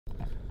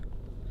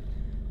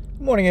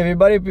Morning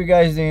everybody, hope you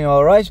guys doing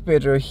alright.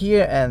 Pedro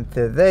here, and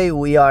today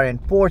we are in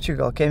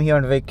Portugal. Came here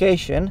on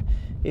vacation.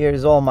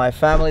 Here's all my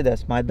family.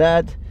 That's my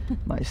dad,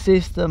 my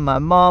sister, my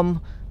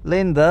mom,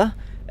 Linda,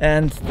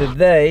 and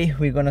today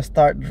we're gonna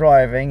start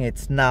driving.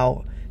 It's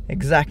now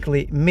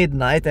exactly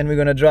midnight and we're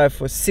gonna drive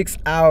for 6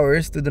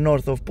 hours to the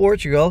north of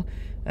Portugal,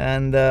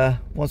 and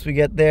once we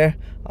get there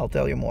I'll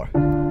tell you more.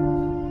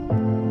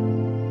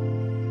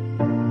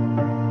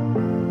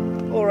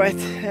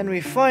 Alright, and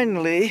we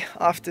finally,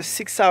 after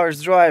 6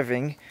 hours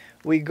driving,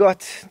 we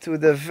got to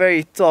the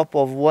very top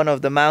of one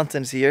of the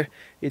mountains here.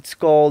 It's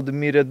called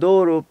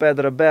Miradouro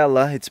Pedra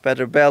Bela. It's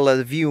Pedra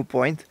Bela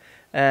viewpoint,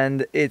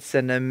 and it's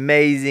an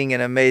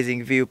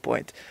amazing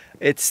viewpoint.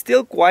 It's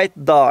still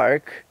quite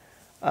dark,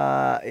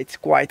 it's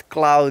quite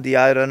cloudy.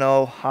 I don't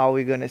know how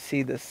we're gonna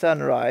see the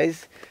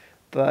sunrise,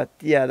 but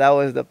yeah, that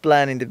was the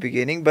plan in the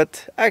beginning.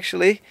 But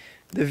actually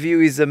the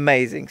view is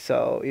amazing,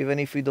 so even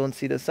if we don't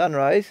see the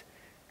sunrise,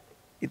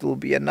 it will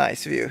be a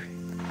nice view.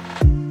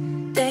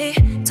 They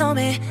told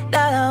me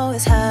that I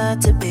always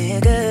had to be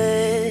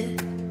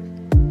good,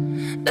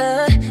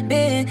 but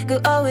being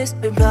good always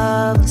been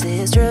problems,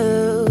 is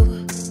true.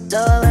 So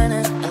I learned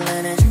it,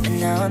 and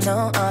now I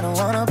know I don't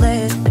wanna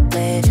play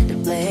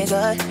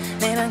God.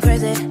 Maybe I'm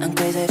crazy,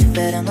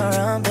 but I'm not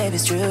wrong, baby,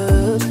 it's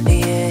true,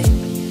 yeah.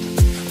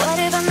 What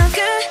if I'm not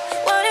good?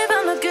 What if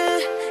I'm not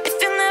good?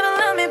 If you never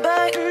love me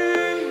back,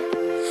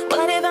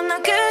 What if I'm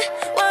not good?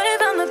 What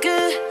if I'm not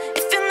good?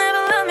 If you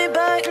never love me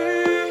back,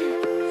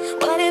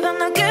 What if I'm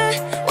not good?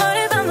 What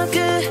if I'm not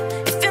good?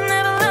 If you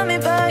never love me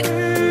back,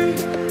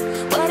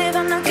 What if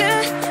I'm not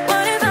good?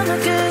 What if I'm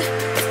not good?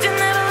 If you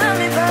never love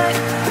me back.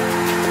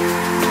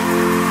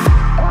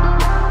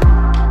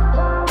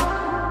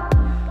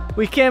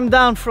 We came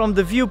down from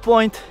the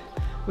viewpoint.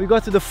 We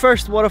got to the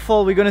first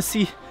waterfall. We're gonna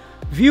see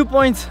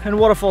viewpoints and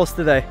waterfalls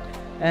today.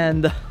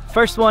 And the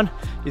first one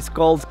is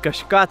called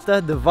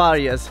Cascata de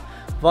Varias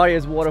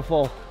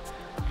waterfall.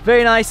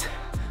 Very nice.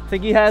 I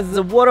think it has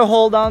a water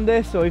hole down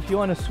there, so if you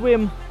want to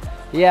swim,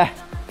 yeah,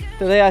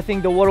 today I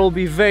think the water will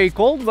be very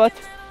cold, but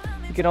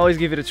you can always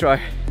give it a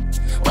try.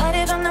 What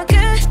if I'm not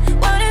good?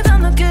 What if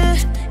I'm not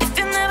good? If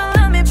you never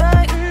love me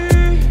back,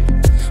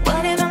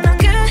 What if I'm not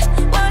good?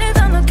 What if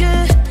I'm not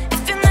good?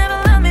 If you never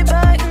love me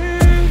back,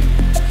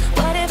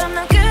 What if I'm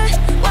not good?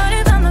 What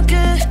if I'm not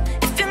good?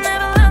 If you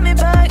never love me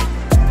back.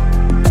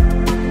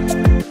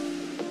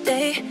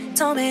 They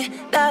told me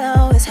that I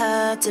always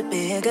had to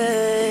be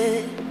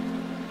good,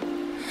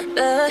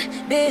 but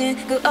being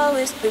good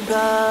always been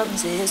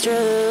problems, is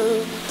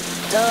true.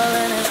 So I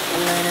learned it,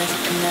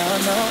 and now I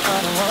know I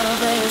don't wanna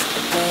play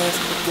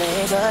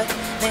God.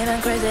 Maybe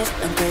I'm crazy,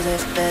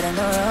 but I'm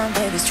not wrong,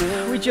 baby, it's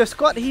true. We just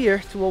got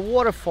here to a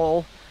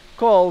waterfall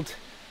called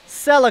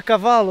Sela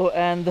Cavallo,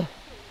 and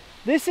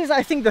this is,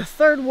 I think, the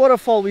third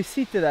waterfall we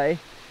see today,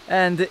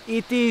 and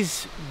it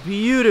is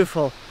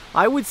beautiful.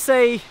 I would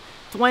say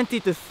 20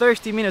 to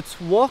 30 minutes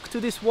walk to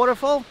this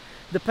waterfall,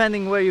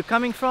 depending where you're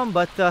coming from,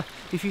 but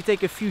if you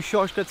take a few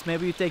shortcuts,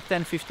 maybe you take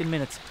 10-15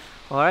 minutes.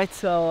 All right,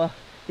 so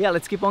yeah,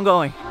 let's keep on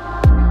going.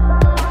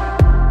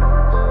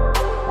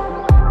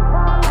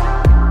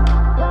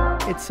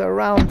 It's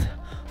around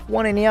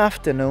 1 in the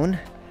afternoon.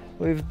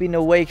 We've been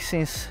awake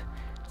since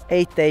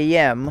 8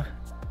 AM,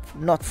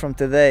 not from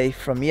today,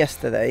 from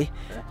yesterday,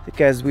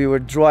 because we were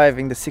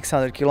driving the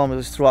 600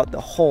 kilometers throughout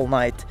the whole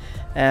night.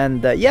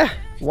 And yeah,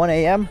 1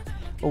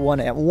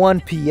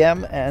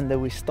 p.m.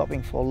 and we're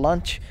stopping for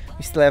lunch.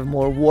 We still have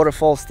more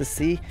waterfalls to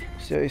see,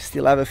 so we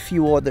still have a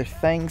few other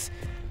things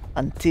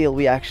until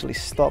we actually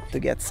stop to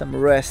get some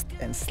rest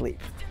and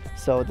sleep.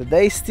 So the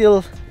day's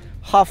still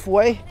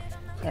halfway,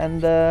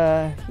 and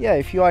yeah,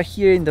 if you are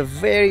here in the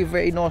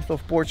very north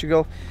of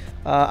Portugal,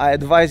 I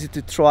advise you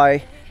to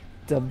try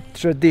the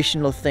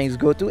traditional things.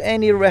 Go to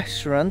any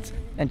restaurant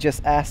and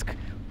just ask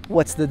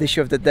what's the dish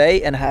of the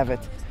day and have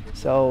it.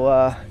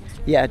 So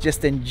yeah,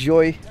 just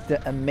enjoy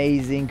the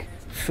amazing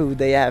food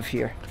they have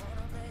here.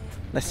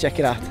 Let's check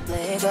it out.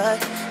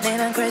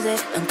 I'm crazy,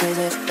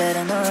 but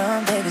I'm not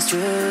wrong, baby, it's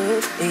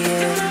true,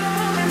 yeah.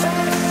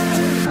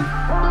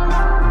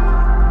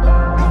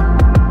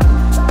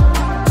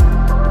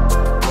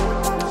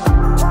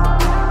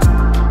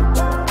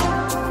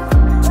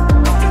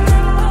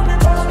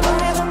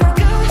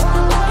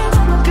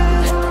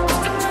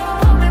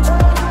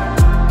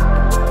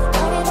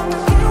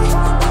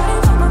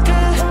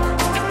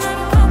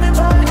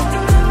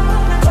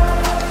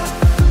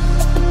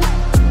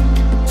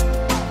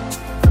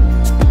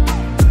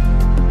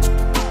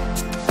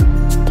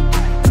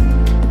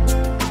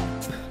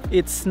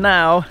 It's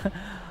now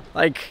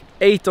like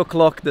 8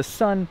 o'clock. The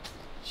sun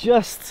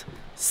just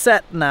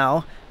set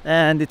now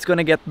and it's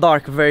gonna get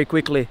dark very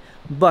quickly.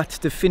 But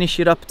to finish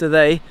it up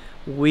today,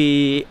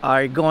 we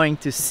are going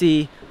to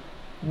see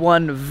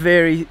one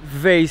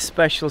very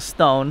special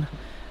stone.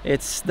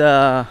 It's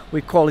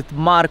we call it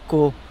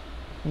Marco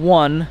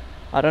 1.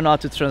 I don't know how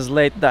to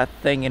translate that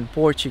thing in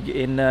Portuguese,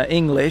 in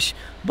English,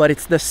 but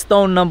it's the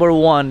stone number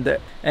 1,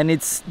 and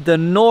it's the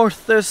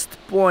northest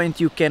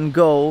point you can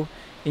go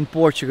in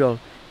Portugal.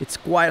 It's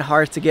quite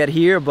hard to get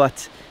here,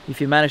 but if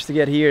you manage to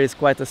get here, it's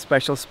quite a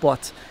special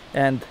spot,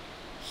 and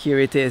here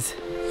it is.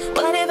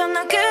 What if I'm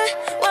not good?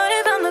 What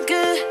if I'm not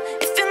good?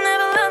 If you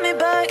never love me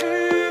back?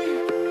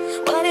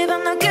 What if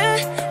I'm not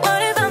good?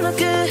 What if I'm not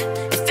good?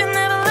 If you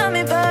never love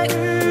me back?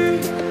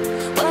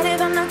 What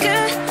if I'm not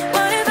good?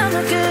 What if I'm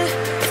not good?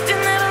 If you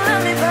never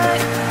love me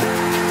back?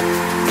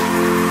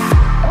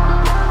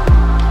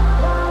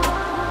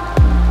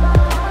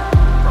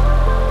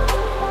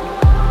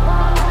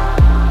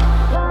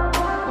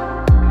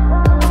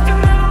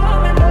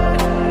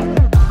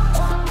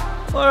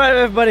 Alright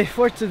everybody,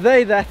 for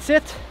today that's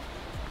it.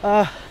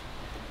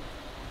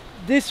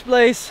 This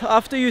place,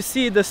 after you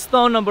see the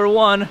stone number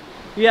 1,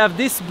 you have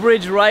this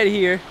bridge right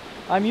here.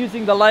 I'm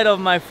using the light of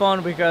my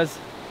phone because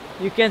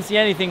you can't see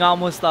anything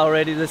almost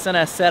already. The sun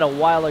has set a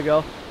while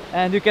ago,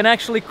 and you can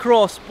actually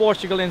cross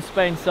Portugal and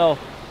Spain. So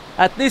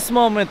at this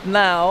moment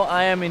now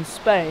I am in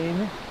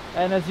Spain,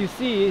 and as you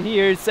see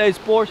here it says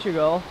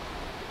Portugal,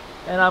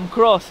 and I'm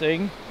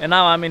crossing, and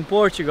now I'm in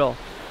Portugal.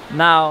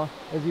 Now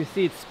as you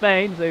see it's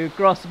Spain, so you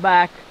cross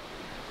back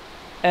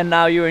and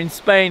now you're in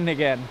Spain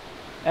again,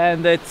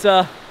 and it's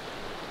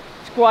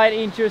quite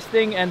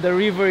interesting, and the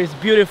river is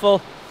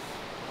beautiful.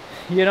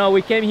 You know,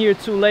 we came here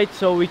too late,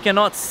 so we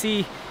cannot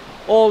see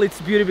all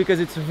its beauty because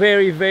it's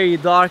very, very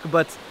dark,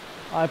 but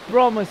I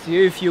promise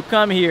you, if you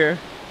come here,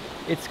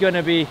 it's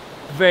gonna be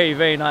very,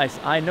 very nice.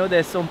 I know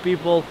there's some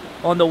people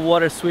on the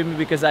water swimming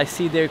because I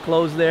see their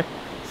clothes there.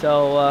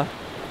 So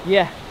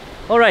yeah,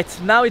 all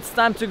right, now it's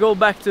time to go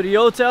back to the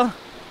hotel,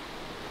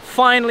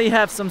 finally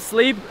have some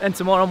sleep, and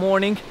tomorrow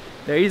morning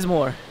there is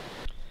more.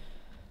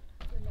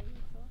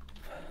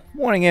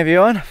 Morning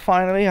everyone,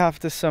 finally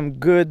after some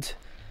good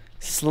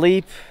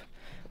sleep.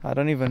 I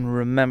don't even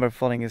remember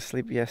falling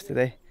asleep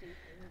yesterday.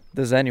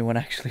 Does anyone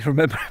actually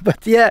remember?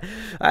 But yeah,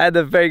 I had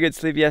a very good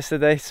sleep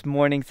yesterday. It's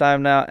morning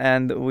time now,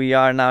 and we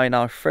are now in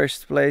our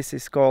first place.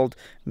 It's called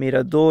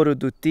Miradouro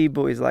do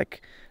Tibo. It's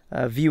like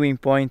a viewing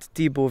point,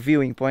 Tibo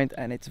viewing point,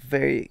 and it's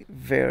very,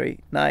 very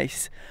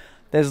nice.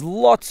 There's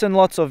lots and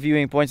lots of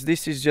viewing points.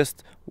 This is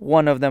just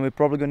one of them. We're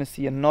probably going to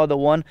see another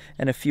one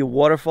and a few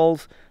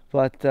waterfalls,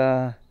 but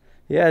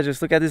yeah,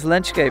 just look at this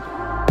landscape.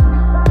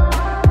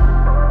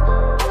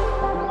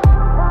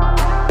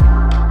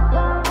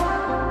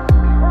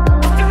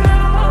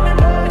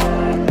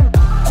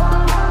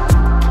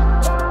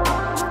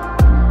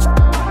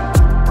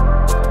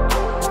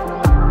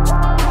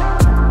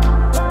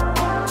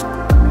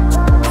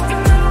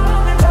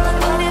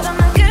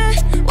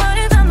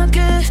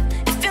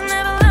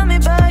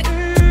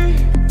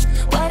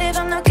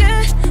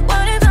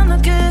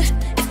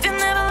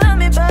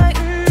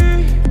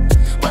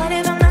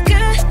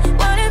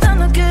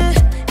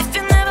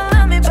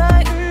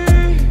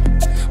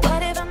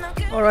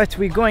 Alright,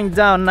 we're going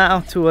down now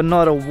to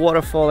another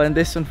waterfall, and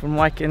this one, from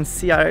what I can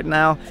see right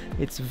now,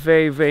 it's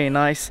very, very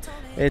nice.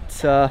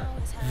 It's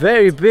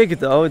very big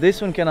though.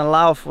 This one can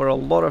allow for a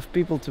lot of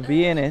people to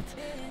be in it,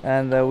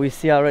 and we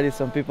see already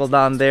some people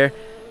down there.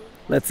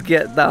 Let's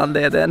get down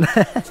there then.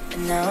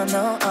 Now I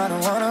know I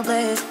don't wanna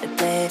play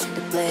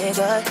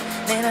God.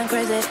 Man, I'm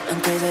crazy,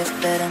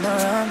 but I'm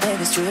around,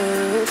 baby, it's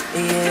true,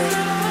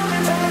 yeah.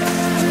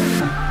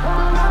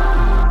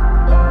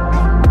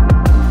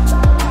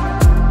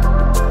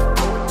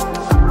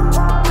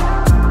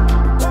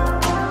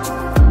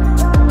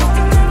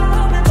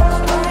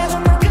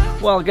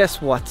 Well,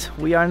 guess what?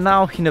 We are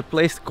now in a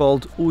place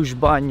called Os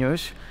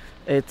Banhos.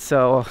 It's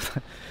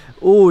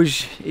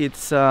Os,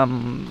 it's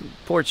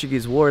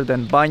Portuguese word,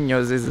 and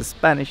Banhos is a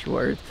Spanish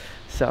word.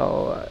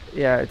 So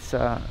yeah, it's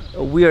a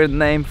weird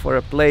name for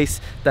a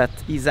place that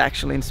is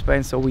actually in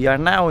Spain. So we are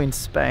now in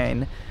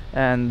Spain,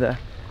 and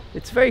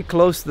it's very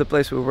close to the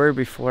place we were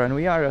before, and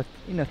we are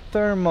in a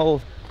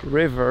thermal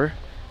river,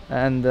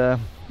 and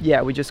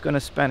yeah, we're just gonna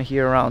spend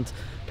here around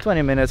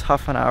 20 minutes,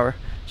 half an hour,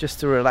 just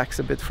to relax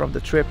a bit from the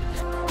trip.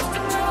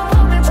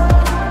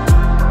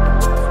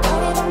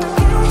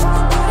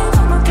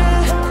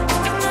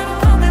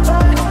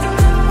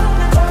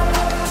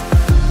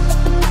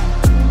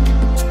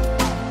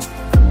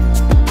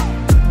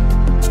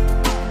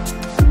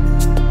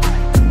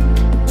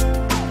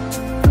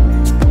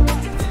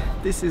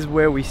 This is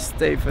where we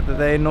stay for the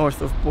day,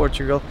 north of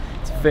Portugal.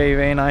 It's very,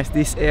 very nice.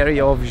 This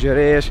area of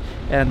Gerês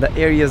and the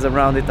areas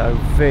around it are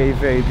very,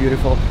 very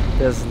beautiful.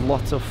 There's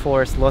lots of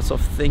forest, lots of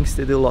things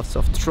to do, lots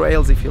of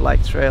trails if you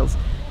like trails,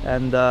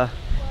 and yeah,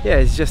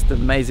 it's just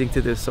amazing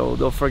to do. So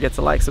don't forget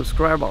to like,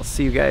 subscribe. I'll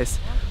see you guys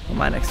on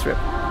my next trip.